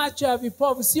 Unajua macho ya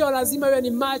vipofu sio lazima iwe ni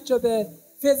macho the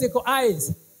physical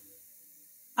eyes.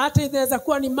 Hata inaweza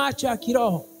kuwa ni macho ya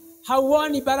kiroho.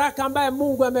 Hauoni baraka ambayo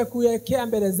Mungu amekuwekea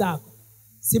mbele zako.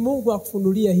 Si Mungu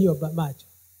akufunulie hiyo macho.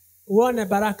 Uone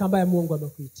baraka ambayo Mungu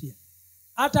amekuitia.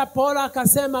 Hata Paulo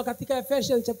akasema katika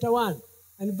Ephesians chapter 1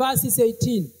 and verses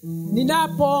 18,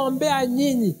 ninapoombea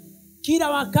nyinyi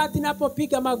kila wakati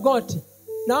ninapopiga magoti,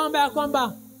 naomba ya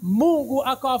kwamba Mungu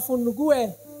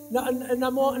akawafungue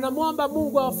namuomba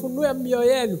Mungu awafunue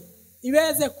mioyo yenu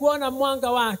iweze kuona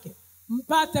mwanga wake,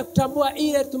 mpate kutambua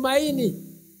ile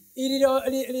tumaini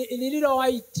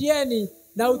ililowaitieni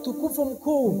na utukufu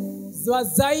mkuu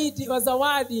wa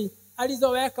zawadi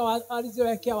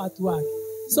alizowekea watu wake.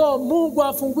 So Mungu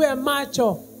afungue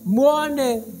macho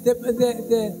muone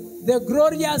the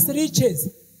glorious riches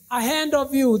ahead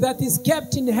of you that is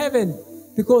kept in heaven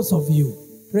because of you.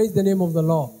 Praise the name of the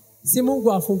Lord. Si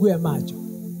Mungu afungue macho.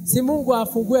 Si Mungu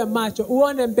afungue macho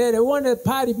uone mbele, uone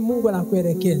pale Mungu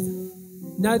anakuelekeza.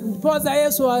 Na poza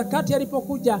Yesu wakati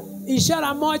alipokuja,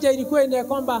 ishara moja ilikuwa ni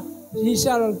kwamba he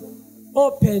shall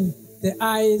open the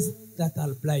eyes that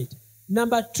are blind.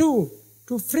 Number 2,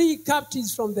 to free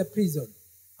captives from the prison.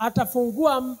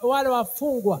 Atafungua wale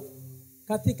wafungwa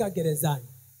katika gerezani.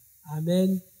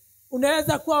 Amen.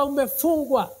 Unaweza kuwa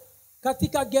umefungwa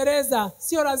katika gereza,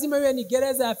 sio lazima iwe ni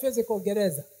gereza ya physical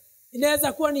gereza.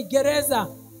 Inaweza kuwa ni gereza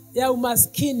ya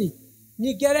umaskini,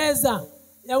 ni gereza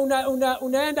ya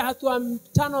unaenda hatua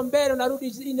 5 mbele unarudi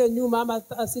 4 nyuma ama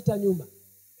 6 nyuma.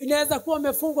 Inaweza kuwa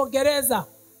umefungwa gereza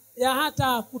ya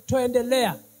hata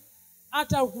kutoendelea,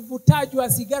 hata uvutaji wa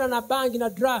sigara na bangi na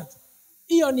drugs.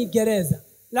 Hiyo ni gereza.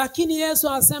 Lakini Yesu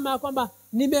anasema kwamba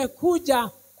nimekuja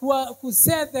ku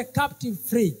set the captive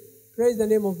free. Praise the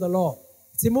name of the Lord.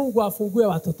 Si Mungu afungue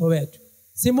watoto wetu.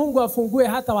 Si Mungu afungue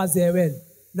hata wazee wenu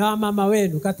na mama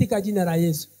wenu katika jina la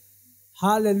Yesu.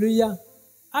 Hallelujah.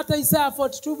 Hata Isaiah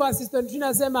 42 verse 22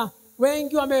 nasema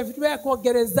wengi wamewekwa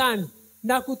gerezani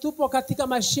na kutupwa katika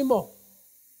mashimo.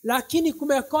 Lakini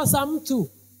kumekosa mtu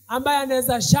ambaye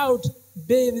anaweza shout,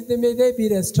 may they be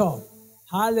restored.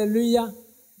 Hallelujah.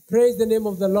 Praise the name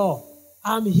of the Lord.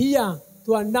 I'm here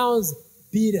to announce,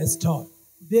 be restored.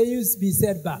 They used to be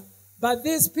set back. But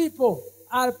these people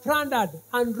are plundered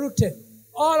and rooted.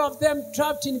 All of them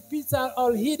trapped in pits are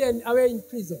all hidden away in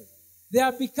prison. They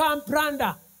have become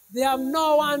plunder. They have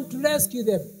no one to rescue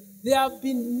them. They have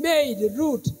been made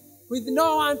root with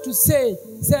no one to say,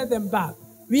 send them back.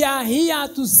 We are here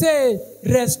to say,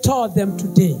 restore them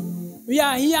today. We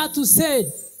are here to say,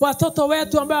 watoto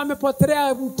wetu ambao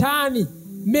wamepotea mtaani,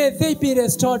 may they be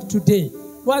restored today.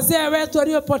 Wazee wetu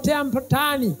waliopotea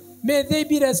mtaani, may they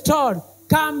be restored.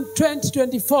 Come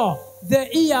 2024, the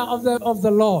year of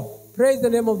the Lord. Praise the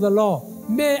name of the Lord.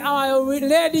 May our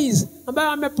ladies ambao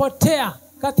wamepotea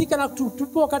katika na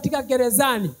tupo katika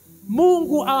gerezani,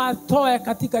 Mungu awatoe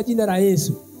katika jina la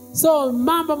Yesu. So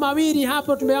mambo mawili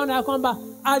hapo tumeona kwamba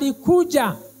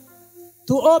alikuja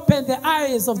to open the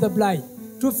eyes of the blind,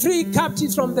 to free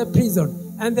captives from the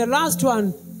prison, and the last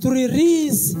one, to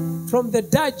release from the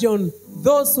dungeon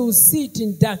those who sit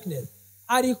in darkness.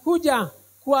 Alikuja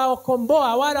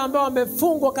kuwakomboa wale ambao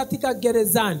wamefungwa katika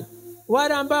gerezani,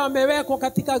 wale ambao wamewekwa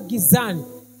katika gizani,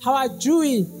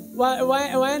 hawajui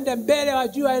waende mbele,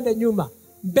 hawajui waende nyuma.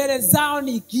 Mbele zao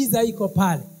ni giza iko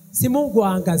pale. Si Mungu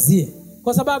aangazie.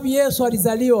 Kwa sababu Yesu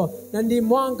alizaliwa na ni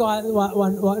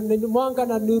mwanga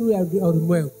na nuru ya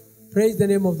ulimwengu. Praise the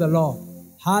name of the Lord.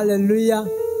 Hallelujah.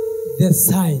 The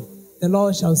sign. The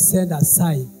Lord shall send a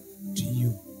sign to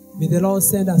you. May the Lord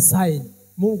send a sign.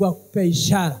 Mungu akupe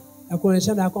ishara ya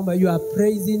kuonyeshana kwamba you are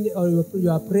praising or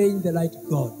you are praying the light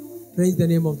God. Praise the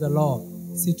name of the Lord.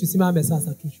 Si tusimame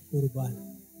sasa tushukuru Bwana.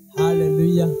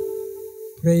 Hallelujah.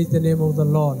 Praise the name of the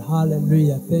Lord.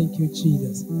 Hallelujah. Thank you,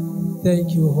 Jesus.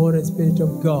 Thank you, Holy Spirit of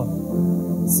God.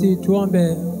 Si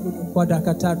tuombe kwa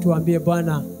dakika 3 tuambie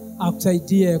Bwana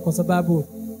akusaidie kwa sababu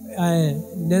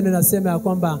neno nasema ya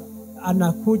kwamba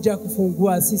anakuja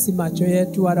kufungua sisi macho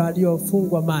yetu wale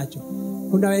waliofungwa macho.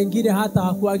 Kuna wengine hata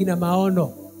hakuagi na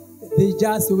maono. They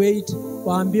just wait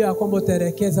waambiwa kwamba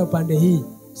utaelekeza upande hii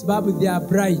sababu they are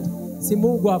bright. Si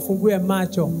Mungu afungue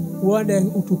macho uone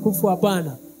utukufu wa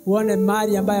Bwana, uone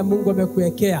mali ambaye Mungu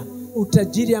amekuwekea,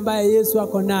 utajiri ambaye Yesu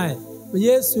ako naye.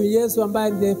 Yesu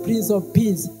ambaye ni the Prince of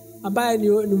Peace, ambaye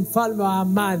ni mfalme wa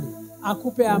amani.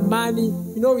 Akupe amani.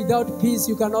 You know, without peace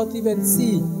you cannot even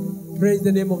see. Praise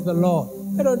the name of the Lord.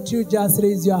 Why don't you just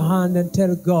raise your hand and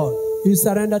tell God you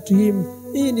surrender to him.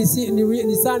 Hii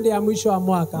ni Sunday ya mwisho wa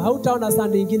mwaka. Hautaona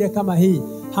Sunday nyingine kama hii.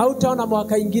 Hautaona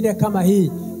mwaka mwingine kama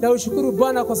hii. Na ushukuru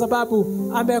Bwana kwa sababu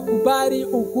amekubali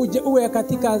ukuje uwe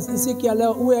katika siku ya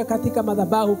leo, uwe katika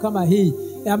madhabahu kama hii,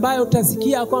 ambayo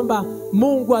utasikia kwamba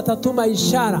Mungu atatuma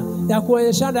ishara ya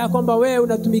kuonyeshana ya kwamba wewe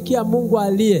unatumikia Mungu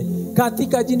aliye.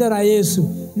 Katika jina la Yesu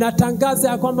natangaza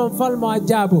ya kwamba mfalme wa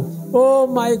ajabu, oh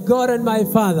my God and my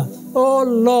Father, oh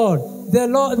Lord,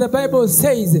 the Bible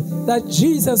says that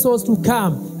Jesus was to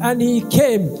come, and he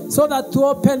came so that to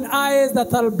open eyes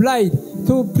that are blind,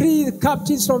 to free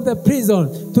captives from the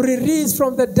prison, to release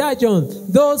from the dungeon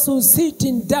those who sit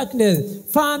in darkness.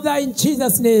 Father, in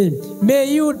Jesus' name,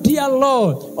 may you, dear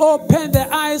Lord, open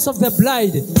the eyes of the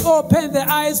blind. Open the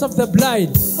eyes of the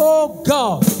blind. Oh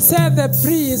God, set them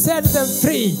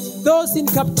free. Those in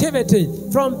captivity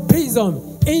from prison.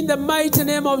 In the mighty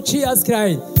name of Jesus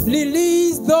Christ,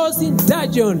 release those in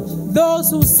dungeon, those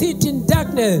who sit in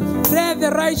darkness. Let the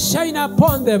light shine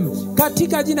upon them.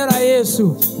 Katika jina la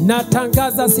Yesu,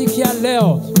 natangaza siku ya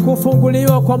leo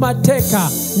kufunguliwa kwa mateka.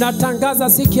 Natangaza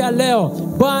siku ya leo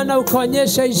Bwana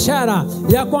ukaonyesha ishara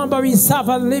ya kwamba we serve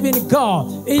a living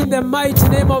God in the mighty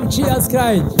name of Jesus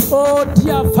Christ. Oh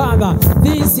dear Father,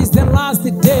 this is the last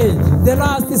day, the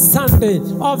last Sunday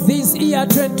of this year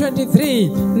 2023.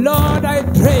 Lord, I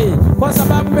pray kwa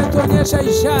sababu umetuonyesha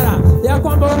ishara ya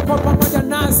kwamba uko pamoja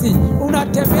nasi,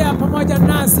 unatembea pamoja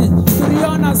nasi.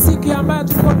 Tuliona siku ambayo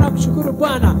tulikuwa tunakushukuru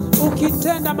Bwana,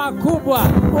 ukitenda makubwa,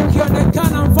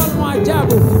 ukionekana mfalme wa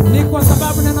ajabu. Ni kwa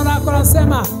sababu neno lako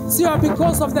lasema, sio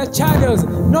because of the chariots,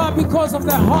 not because of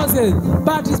the horses,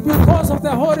 but it's because of the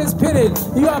Holy Spirit,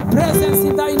 your presence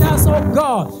in thine house, oh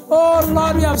God. Oh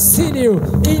Lord, we have seen you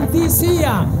in this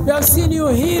year. We have seen you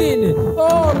healing.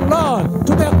 Oh Lord,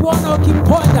 tumekuona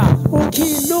ukiponya,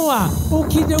 ukiinua,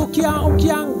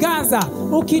 ukiangaza,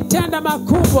 ukitenda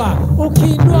makubwa,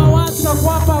 ukiinua watu na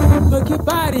kuwapa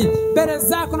kibali mbele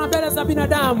zako na mbele za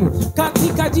binadamu.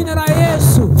 Katika jina la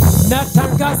Yesu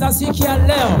natangaza siku ya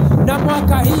leo na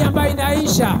mwaka hii ambayo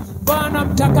inaisha, Bwana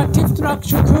mtakatifu,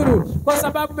 tunakushukuru kwa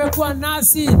sababu umekuwa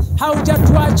nasi,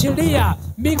 haujatuachilia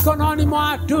mikononi mwa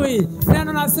adui.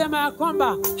 Neno nasema ya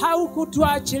kwamba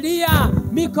haukutuachilia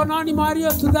mikononi mwa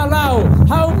waliotudharau,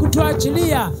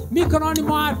 haukutuachilia mikononi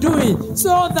mwa adui,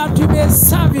 so that we may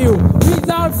serve you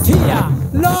without fear.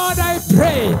 Lord,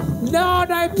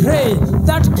 I pray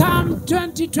that come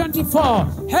 2024,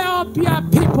 help your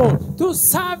people to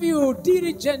serve you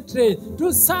diligently,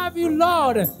 to serve you,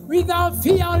 Lord, without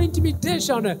fear or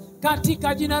intimidation.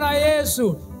 Katika jina la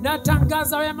Yesu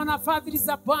natangaza wema na fadhili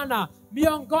za Bwana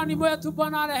miongoni mwetu,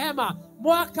 Bwana wa rehema.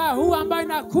 Mwaka huu ambao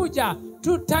inakuja,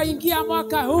 tutaingia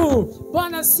mwaka huu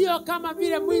Bwana, sio kama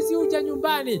vile mwizi huja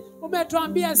nyumbani.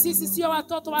 Umetuambia sisi sio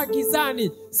watoto wa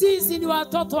gizani, sisi ni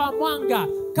watoto wa mwanga.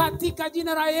 Katika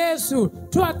jina la Yesu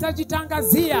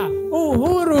tutajitangazia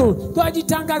uhuru,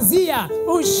 tutajitangazia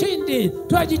ushindi,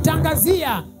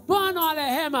 tutajitangazia Bwana wa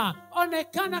rehema.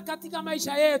 Onekana katika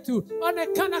maisha yetu,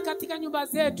 onekana katika nyumba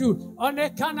zetu,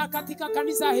 onekana katika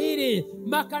kanisa hili,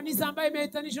 makanisa ambayo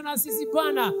imeitanishwa na sisi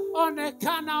Bwana.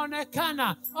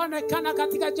 Onekana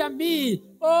katika jamii,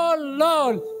 oh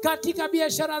Lord, katika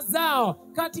biashara zao,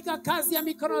 katika kazi ya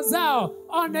mikono zao.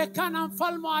 Onekana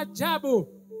mfalme wa ajabu.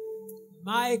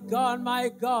 My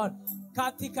God,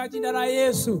 katika jina la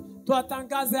Yesu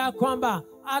tuwatangaze ya kwamba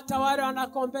hata wale wana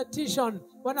competition,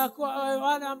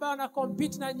 wale ambao wana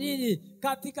compete na nyinyi,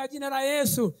 katika jina la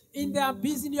Yesu, in their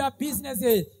business,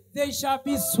 they shall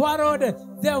be swallowed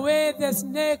the way the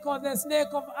snake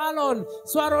of Alon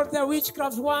swallowed the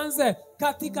witchcraft ones.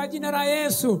 Katika jina la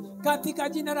Yesu, katika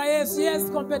jina la Yesu.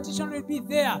 Yes, competition will be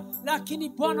there, lakini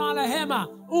Bwana wa rehema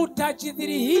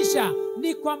utajidhihirisha.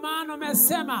 Ni kwa maana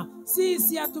umesema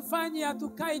sisi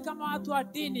hatukai kama watu wa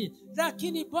dini,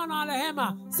 lakini Bwana wa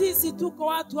rehema sisi tuko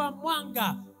watu wa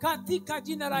mwanga. Katika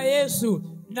jina la Yesu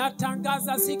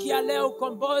natangaza siku ya leo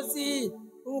ukombozi.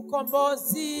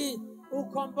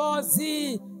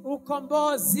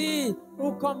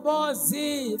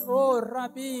 O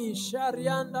Rabi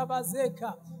Sharianda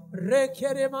Bazeka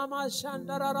rekere mama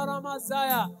shandarara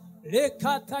mazaya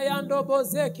rekata yando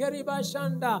bozeke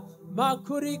ribashanda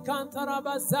makuri kantara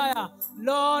bazaya.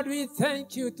 Lord, we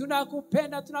thank you.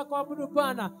 Tunakupenda, tunakuabudu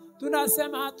Bwana.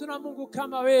 Tunasema hatuna Mungu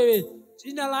kama wewe.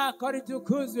 Jina lako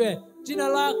litukuzwe, jina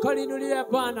lako liinuliwe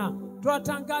Bwana.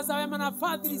 Tuwatangaza wema na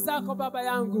fadhili zako Baba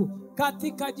yangu,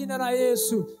 katika jina la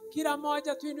Yesu. Kila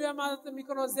mmoja tuinue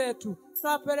mikono zetu,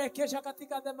 tunapelekesha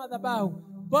katika madhabahu.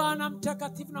 Bwana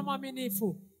mtakatifu na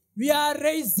mwaminifu, we are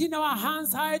raising our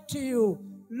hands high to you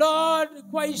Lord,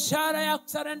 kwa ishara ya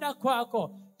kusarenda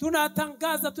kwako.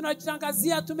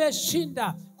 Tunajitangazia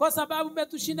tumeshinda, kwa sababu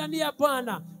umetushindania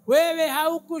Bwana. Wewe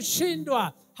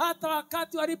haukushindwa. Hata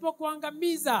wakati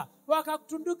walipokuangamiza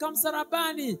wakakutunduka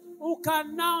msalabani,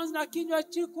 ukanaanza na kinywa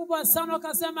kikubwa sana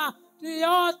ukasema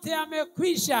yote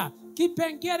yamekwisha.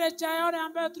 Kipengele cha yale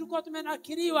ambayo tulikuwa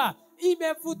tumenakiriwa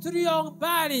imefuturiwa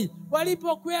mbali.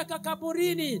 Walipokuweka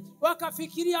kaburini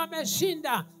wakafikiria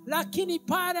wameshinda, lakini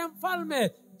pale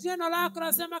mfalme, neno lako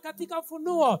nasema katika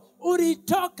Ufunuo,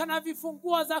 ulitoka na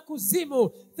vifunguo za kuzimu.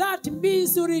 That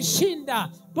means ulishinda.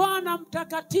 Bwana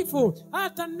mtakatifu,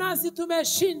 hata nasi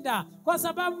tumeshinda kwa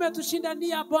sababu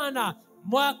umetushindania Bwana.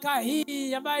 Mwaka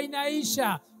hii ambayo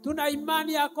inaisha, tuna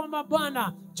imani ya kwamba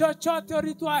Bwana chochote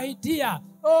ulituahidia,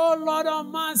 oh Lord of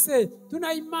mercy,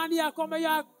 tuna imani ya kwamba you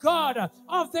are God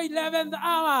of the 11th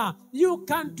hour. You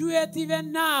can do it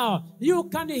even now. You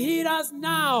can hear us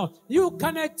now. You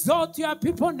can exalt your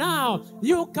people now.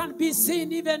 You can be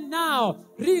seen even now.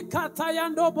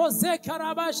 Rikatayando bozeka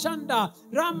rabashanda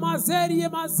ramazeri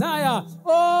mazaya.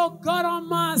 Oh God of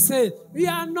mercy, we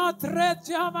are not ready,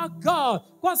 Jehovah God,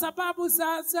 kwa sababu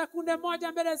sekunde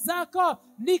moja mbele zako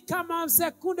ni kama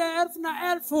sekunde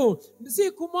 1,000.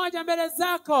 Siku moja mbele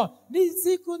zako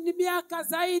ni miaka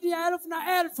zaidi ya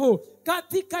 1,000.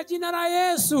 Katika jina la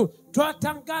Yesu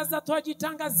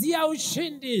twajitangazia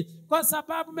ushindi, kwa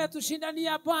sababu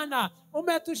umetushindania Bwana,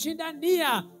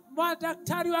 umetushindania.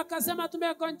 Madaktari wakasema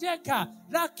tumegonjeka,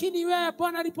 lakini wewe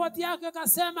Bwana ripoti yako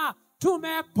ikasema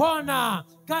tumepona.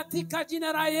 Katika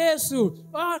jina la Yesu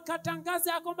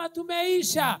wakatangaza ya kwamba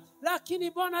tumeisha,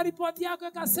 lakini Bwana ripoti yako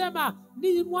ikasema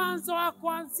ni mwanzo wa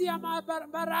kuanzia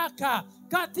baraka.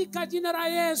 Katika jina la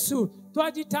Yesu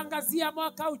twajitangazia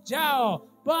mwaka ujao.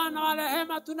 Bwana wa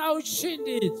rehema, tuna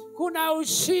ushindi, kuna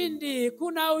ushindi,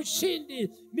 kuna ushindi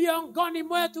miongoni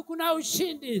mwetu, kuna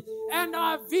ushindi. And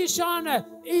our vision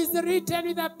is written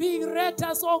with the big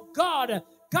letters of God.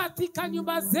 Katika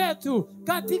nyumba zetu,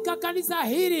 katika kanisa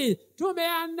hili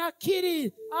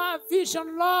tumeanakiri our vision,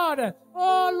 Lord.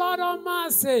 Oh Lord of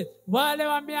mercy, wale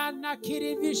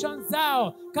wameanakiri vision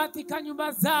zao katika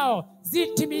nyumba zao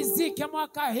zitimizike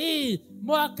mwaka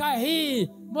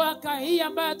hii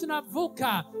ambayo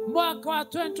tunavuka, mwaka wa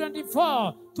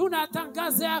 2024.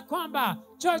 Tunatangaza ya kwamba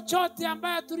chochote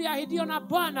ambayo tuliahidiwa na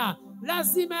Bwana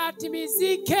lazima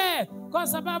yatimizike, kwa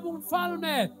sababu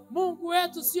mfalme Mungu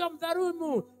wetu sio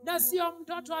mdhalimu na sio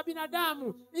mtoto wa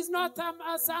binadamu. Is not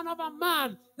a son of a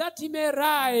man that he may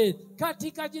lie.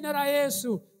 Katika jina la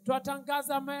Yesu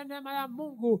twatangaza neema ya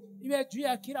Mungu iwe juu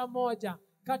ya kila moja,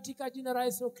 katika jina la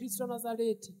Yesu Kristo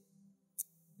Nazareti.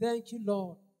 Thank you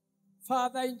Lord.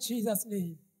 Father, in Jesus'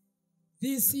 name,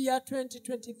 this year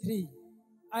 2023,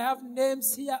 I have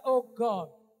names here, oh God,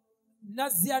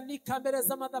 nazianika mbele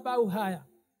za madhabahu haya,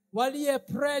 waliye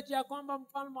pledge ya kwamba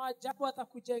mfalme wa ajabu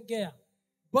atakujengea.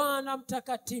 Bwana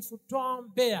mtakatifu,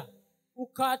 tuombea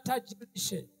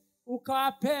ukatajirishe,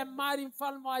 ukawape mali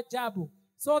mfalme wa ajabu,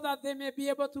 so that they may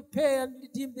be able to pay and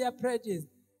redeem their pledges.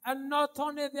 And not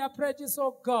only their pledges,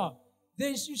 oh God,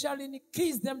 they shall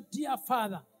increase them, dear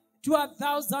Father, to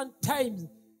 1,000 times,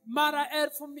 mara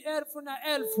elfu na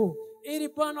elfu, ili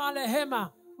Bwana wa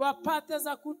rehema wapate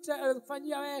za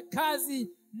kufanyia wewe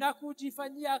kazi na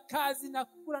kujifanyia kazi na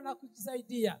kukula na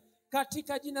kujisaidia.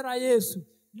 Katika jina la Yesu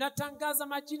natangaza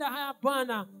majina haya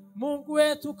Bwana Mungu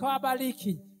wetu,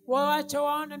 kawabariki, waache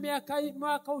waone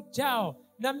mwaka ujao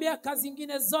na miaka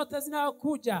zingine zote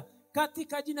zinazokuja,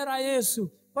 katika jina la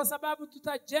Yesu, kwa sababu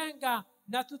tutajenga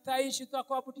na tutaishi,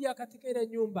 tutakuabudia katika ile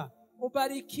nyumba.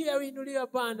 Ubarikiwe, uinuliwe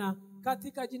Bwana,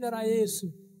 katika jina la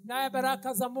Yesu. Naye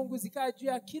baraka za Mungu zikae juu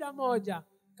ya kila moja,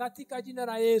 katika jina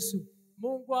la Yesu.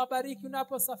 Mungu awabariki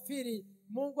unaposafiri,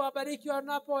 Mungu awabariki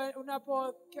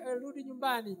unaporudi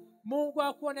nyumbani, Mungu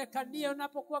akuonekanie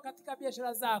unapokuwa katika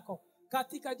biashara zako,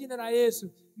 katika jina la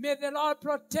Yesu. May the Lord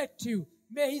protect you,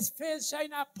 may his face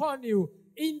shine upon you,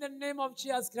 in the name of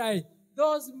Jesus Christ.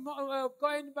 Those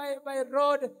going by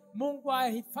road, Mungu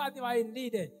ahifadhi,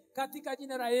 wailinde katika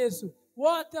jina la Yesu.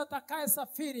 Wote watakaye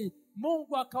safiri,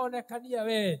 Mungu akaonekania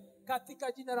wewe,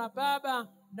 katika jina la Baba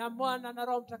na Mwana na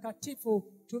Roho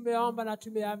Mtakatifu tumeomba na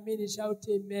tumeamini. Shout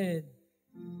amen.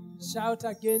 Shout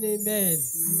again, amen.